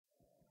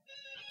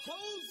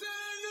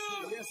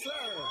Yes, sir.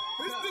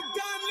 It's the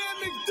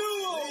dynamic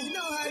duo. You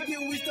know how it get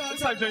when we start.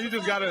 This type of you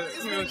just gotta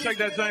check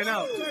that joint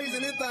out. Crazy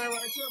this thing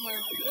right here,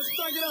 man. Let's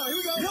check it out. Here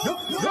we go.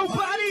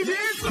 Nobody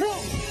this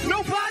cool.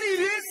 Nobody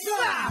this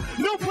fly.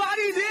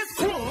 Nobody this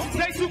cool.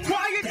 They too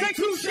quiet. They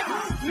too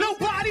shy.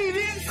 Nobody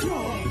this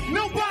cool.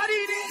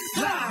 Nobody this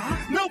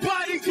fly.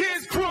 Nobody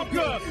gets crunk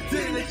up.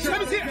 Let me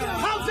see.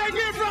 I'll take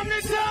it from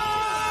the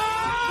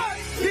top.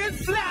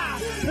 This fly.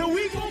 And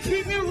we gon'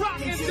 keep it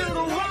rockin' till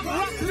the rock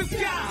rocks the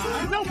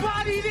sky.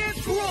 Nobody this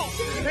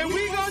crunk. And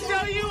we gon'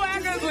 show you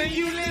actors when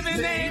you live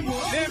in them.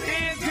 Them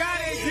hands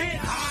gotta get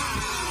high.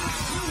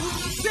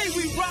 Say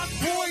we rock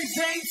boys,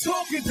 ain't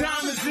talking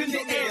diamonds in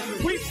the air.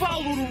 We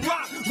follow the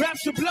rock,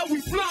 rapture blow,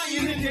 we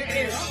flying in the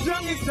air.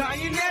 Young and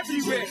dying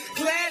everywhere,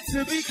 glad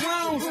to be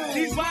clones.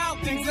 These wild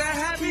things are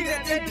happy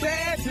that they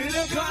bad to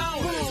the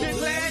bone. They're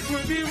glad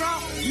to be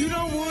wrong, you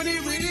don't want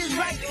it when it's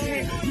right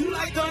there. You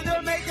like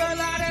thunder, make a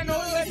lot of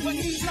noise when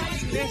he's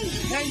right there.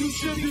 And you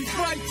should be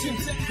frightened,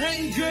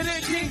 ain't good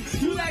at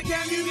things. You like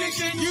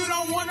ammunition, you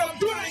don't wanna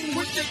bang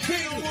with the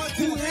king.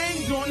 Who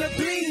hangs on the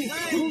beam,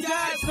 who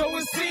dies so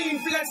it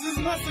seems. Flexes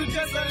muscle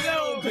just a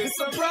little bit,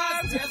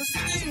 surprised,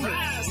 devastating.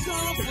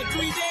 Gone for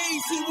 3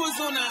 days, he was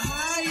on a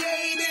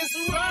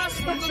hiatus. Rush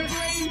from the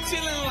grave,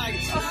 chilling like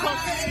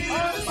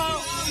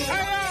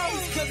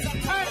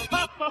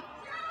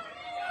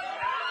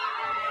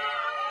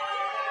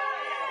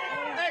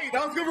Hey,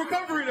 that was good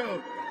recovery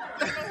though.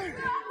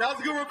 That was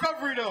a good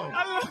recovery though.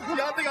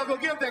 Y'all think I was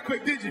gonna get up that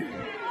quick, did you?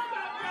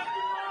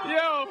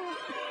 Yo.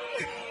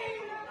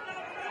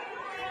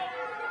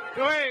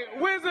 Wait,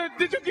 Wizard,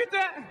 did you get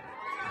that?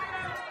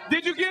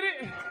 Did you get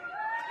it?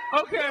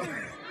 Okay.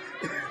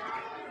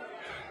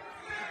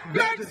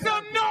 Make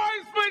some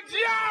noise for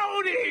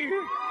Jodie!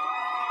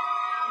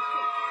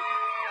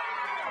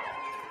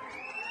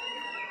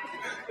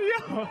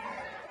 Yo.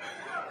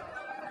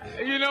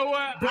 You know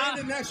what?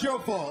 Brandon, that's your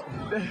fault.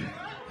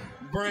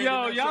 Brandon,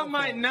 yo, y'all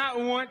might not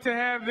want to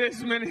have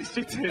this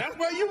ministry today. That's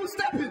where you was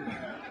stepping.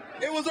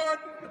 It was our.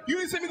 You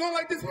didn't see me going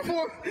like this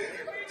before.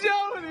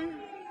 Jodie,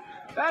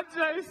 that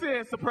Jay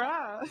said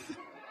surprise.